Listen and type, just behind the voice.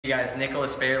Hey guys,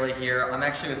 Nicholas Bayerle here. I'm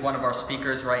actually with one of our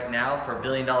speakers right now for $1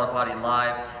 Billion Body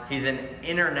Live. He's an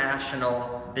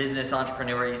international business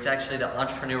entrepreneur. He's actually the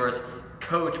entrepreneur's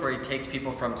coach where he takes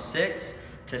people from 6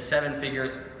 to 7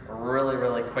 figures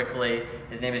really quickly.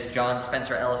 His name is John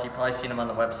Spencer Ellis. You've probably seen him on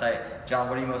the website. John,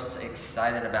 what are you most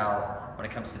excited about when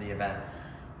it comes to the event?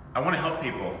 I want to help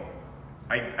people.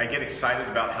 I get excited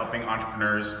about helping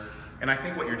entrepreneurs, and I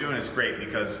think what you're doing is great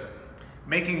because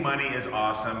making money is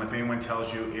awesome. If anyone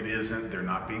tells you it isn't, they're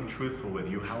not being truthful with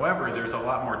you. However, there's a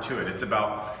lot more to it. It's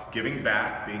about giving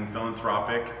back, being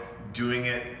philanthropic, doing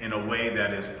it in a way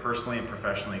that is personally and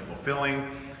professionally fulfilling,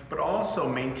 but also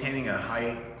maintaining a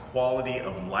high quality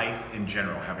of life in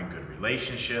general, having good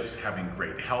relationships, having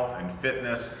great health and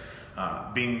fitness,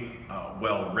 being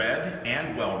well-read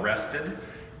and well-rested,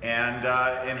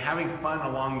 and having fun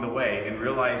along the way, and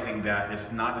realizing that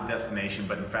it's not a destination,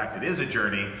 but in fact it is a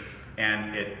journey,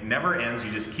 and it never ends.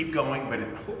 You just keep going, but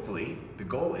hopefully the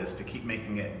goal is to keep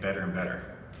making it better and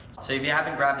better. So if you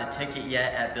haven't grabbed a ticket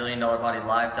yet at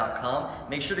BillionDollarBodyLive.com,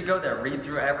 make sure to go there, read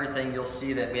through everything. You'll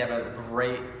see that we have a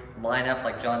great lineup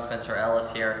like John Spencer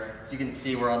Ellis here. So you can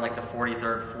see we're on like the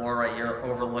 43rd floor right here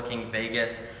overlooking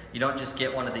Vegas. You don't just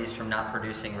get one of these from not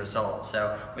producing results.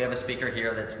 So we have a speaker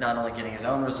here that's not only getting his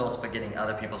own results, but getting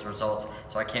other people's results.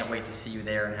 So I can't wait to see you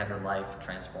there and have your life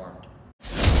transformed.